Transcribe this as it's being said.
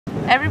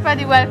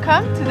Everybody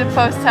welcome to the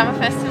post-summer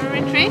festival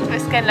retreat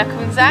with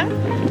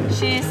Kadampa.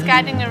 She's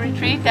guiding a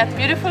retreat at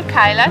beautiful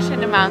Kailash in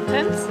the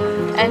mountains,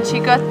 and she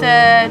got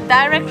the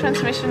direct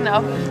transmission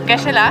of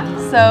Geshe-la,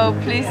 so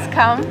please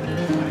come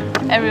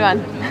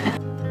everyone.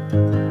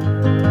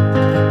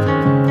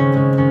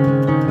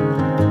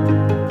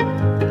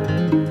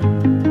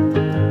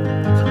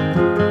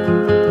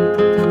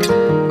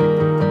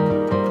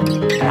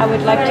 I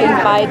would like to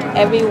invite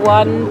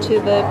everyone to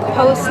the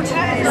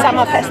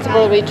post-summer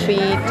festival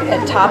retreat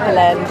at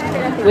Tarpaland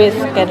with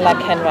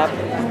Kadampa,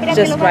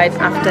 just right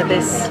after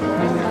this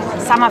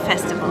summer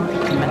festival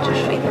in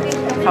Manjushri,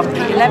 from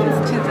the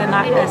 11th to the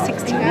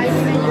 16th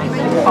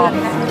of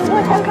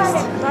August.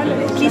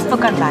 Please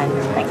book online.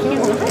 Thank you.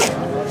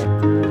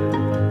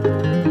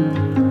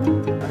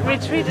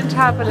 Retreat in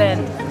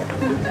Tarpaland.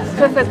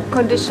 Perfect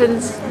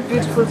conditions,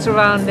 beautiful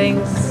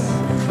surroundings,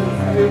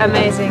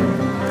 amazing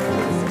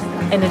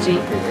energy,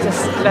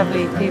 just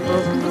lovely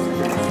people.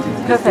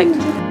 Perfect.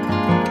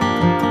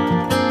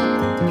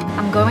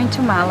 I'm going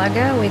to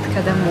Malaga with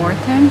Kadampa,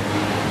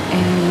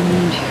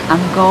 and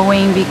I'm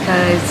going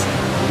because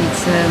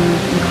it's an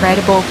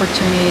incredible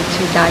opportunity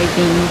to dive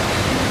in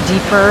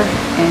deeper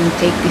and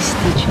take these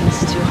teachings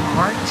to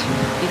heart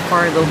before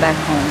I go back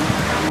home.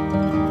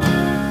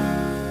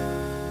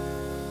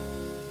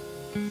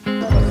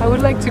 I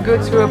would like to go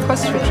to a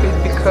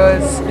post-retreat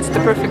because it's the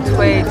perfect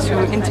way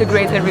to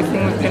integrate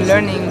everything we've been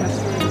learning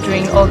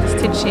during all these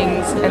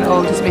teachings and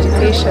all these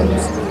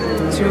meditations,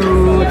 to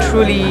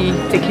truly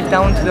take it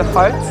down to the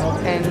heart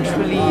and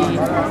truly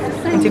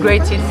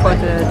integrate it for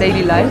the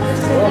daily life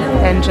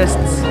and just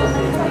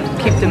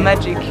keep the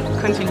magic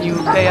continue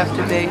day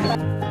after day.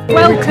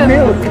 Welcome!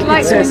 I'd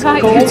like to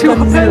invite you to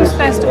our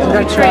post-festival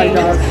retreat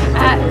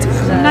at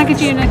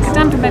Nagarjuna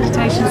Kadampa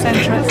Meditation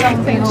Centre at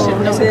Sullenby Hall.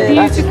 It's a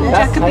beautiful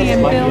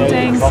Jacobean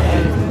building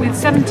with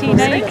 17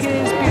 acres,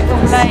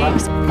 beautiful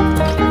lakes.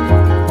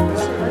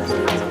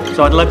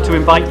 So I'd love to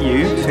invite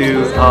you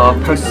to our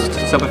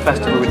post-summer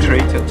festival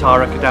retreat at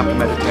Tara Kadampa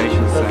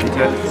Meditation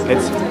Centre.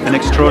 It's an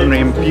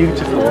extraordinary and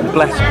beautiful and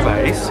blessed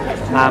place.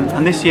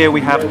 And this year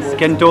we have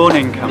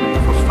Gendorning coming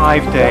for a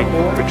 5-day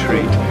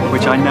retreat,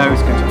 which I know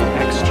is going to be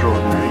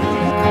extraordinary.